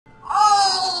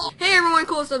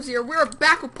cool stuff's here. We're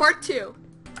back with part 2.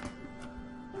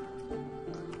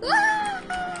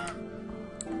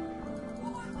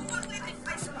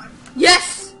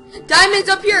 Yes! Diamond's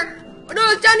up here! Oh no,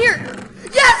 it's down here!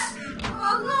 Yes!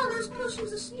 Oh no, there's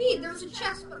potions of speed. There was a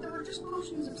chest, but there were just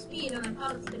potions of speed, and I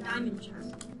thought it was the diamond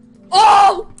chest.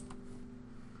 Oh!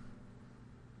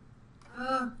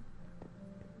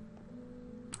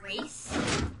 Race?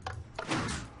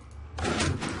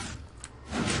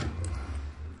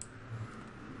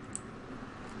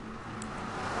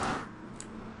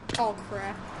 Oh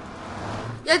crap.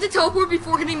 You have to teleport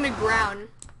before hitting the ground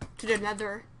to the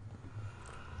nether.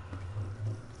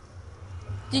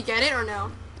 Do you get it or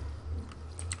no?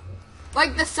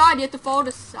 Like the side, you have to follow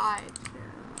the side.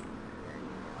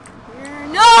 Here.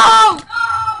 No!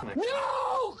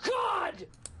 No, God!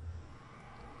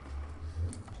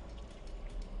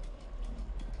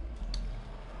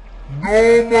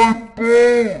 No, my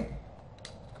boat!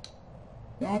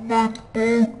 Where'd my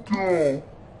boat go?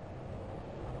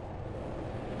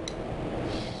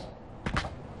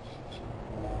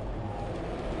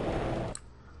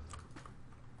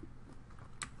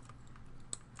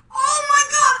 Oh my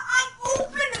god, I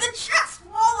opened the chest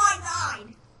while I died!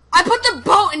 I put the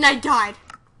boat and I died.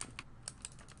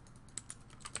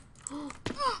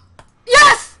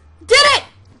 Yes! Did it!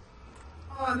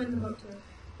 Oh, I'm in the boat too.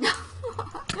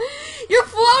 You're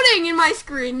floating in my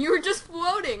screen. You were just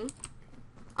floating.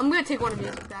 I'm gonna take one of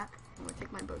these back. I'm gonna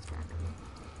take my boats back.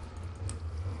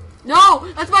 No!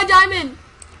 That's my diamond!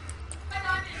 My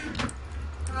diamond!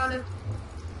 Got it.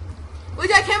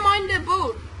 Wait, I can't mine the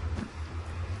boat.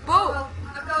 Boat! Well,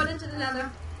 I'm going into the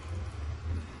nether.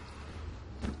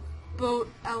 Boat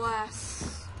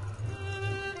LS.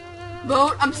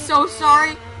 Boat, I'm so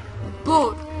sorry.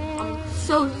 Boat, I'm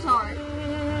so sorry.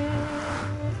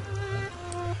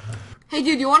 Hey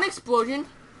dude, you want an explosion?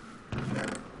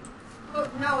 Oh,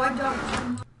 no, I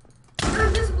don't. You're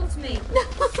invisible to me.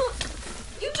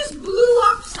 You just blew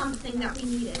up something that we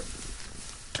needed.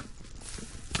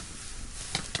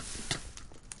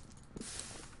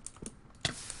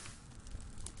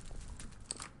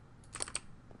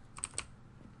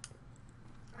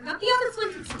 I got the other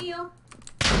flint and steel.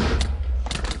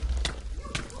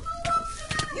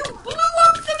 You blew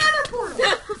up the nether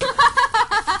portal!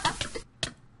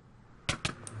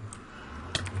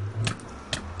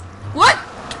 What?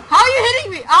 How are you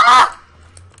hitting me? Ah!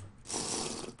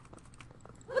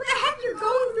 What the heck? You're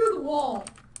going through the wall.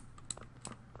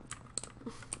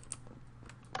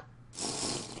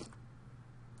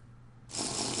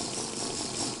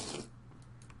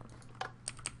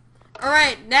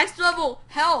 Alright, next level,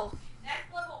 hell.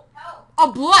 Next level, hell.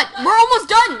 Oh, blood. We're almost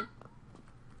done.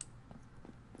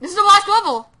 This is the last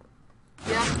level.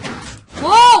 Yeah.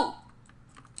 Whoa!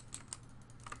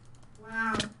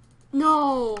 Wow.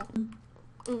 No.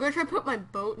 I'm gonna try to put my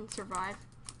boat and survive.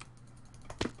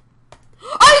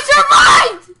 I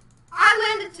survived!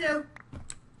 I landed too.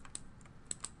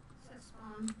 Says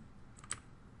spawn.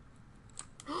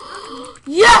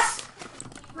 Yes!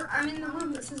 I'm in the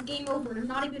room that says game over, and I'm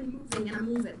not even moving, and I'm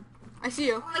moving. I see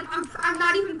you. Like, I'm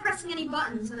not even pressing any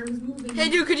buttons, and I was moving. Hey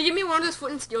dude, could you give me one of those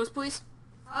flint and steels, please?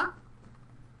 Huh?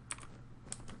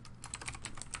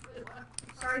 Wait, what?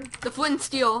 Sorry. The flint and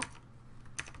steel.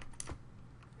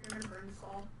 You're gonna burn this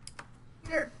all.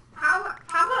 Here, how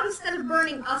about instead of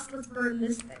burning us, let's burn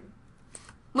this thing?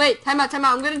 Wait, time out, time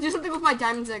out. I'm gonna do something with my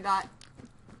diamonds I got.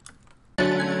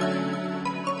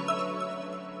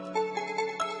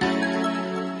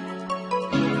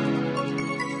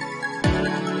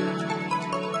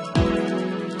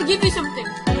 I'll give you something.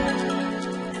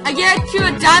 I get you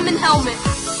a diamond helmet.